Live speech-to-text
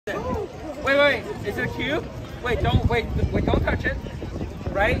Wait. Is it a cube? Wait, don't touch it.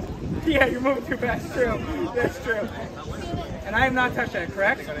 Right? Yeah, you're moving too fast. That's true. That's true. And I have not touched that,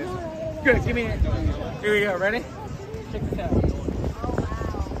 correct? Good, give me it. Here we go, ready? Check this out. Oh,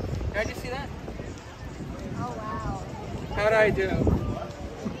 wow. Did I just see that? Oh, wow. How'd I do?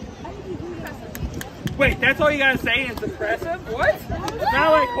 Wait, that's all you gotta say is impressive? What? It's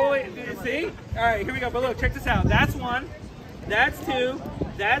not like holy, do you see? All right, here we go, but look, check this out. That's 1, that's 2,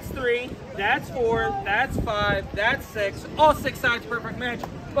 that's 3, that's 4, that's 5, that's 6. All 6 sides perfect match.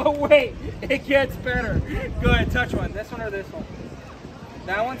 But wait, it gets better. Go ahead, touch one. This one or this one?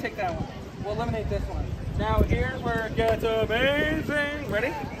 That one, take that one. We'll eliminate this one. Now here's where it gets amazing.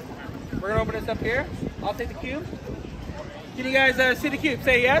 Ready? We're gonna open this up here. I'll take the cube. Can you guys see the cube?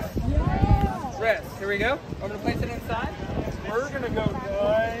 Say yes? Rest. Here we go. I'm gonna place it inside. We're gonna go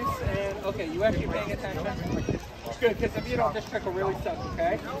nice and okay. You actually paying attention? Good, because if you don't, this trick will really suck.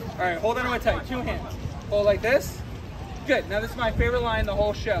 Okay. All right. Hold on to it tight. 2 hands. Hold like this. Good. Now this is my favorite line the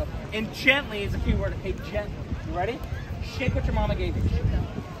whole show. And gently is a key word. Hey, gently. You ready? Shake what your mama gave you.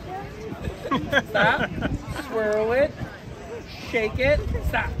 Stop. Swirl it. Shake it.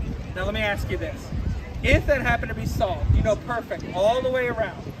 Stop. Now let me ask you this. If that happened to be salt, you know, perfect all the way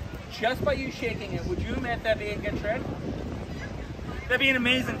around, just by you shaking it, would you admit that'd be a good trick? That'd be an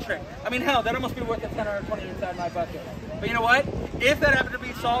amazing trick. I mean, hell, that'd almost be worth the 10 or 20 inside my bucket. But you know what? If that happened to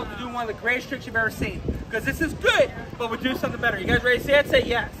be salt, we're doing one of the greatest tricks you've ever seen. Because this is good, but we'll do something better. You guys ready to see it? Say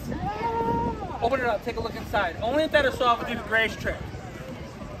yes. Open it up, take a look inside. Only if that is salt, we'll do the greatest trick.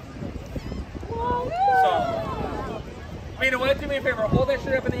 Salt. But you know what? Do me a favor. Hold that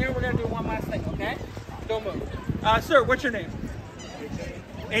shit up in the air. We're going to do one last thing, okay? Don't move. Sir, what's your name?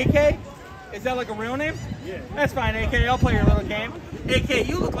 AK? Is that like a real name? Yeah. That's fine, AK. I'll play your little game. AK,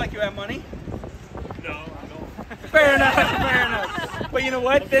 you look like you have money. No, I don't. Fair enough, fair enough. But you know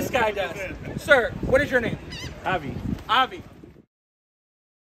what? This guy does. Sir, what is your name? Avi. Avi.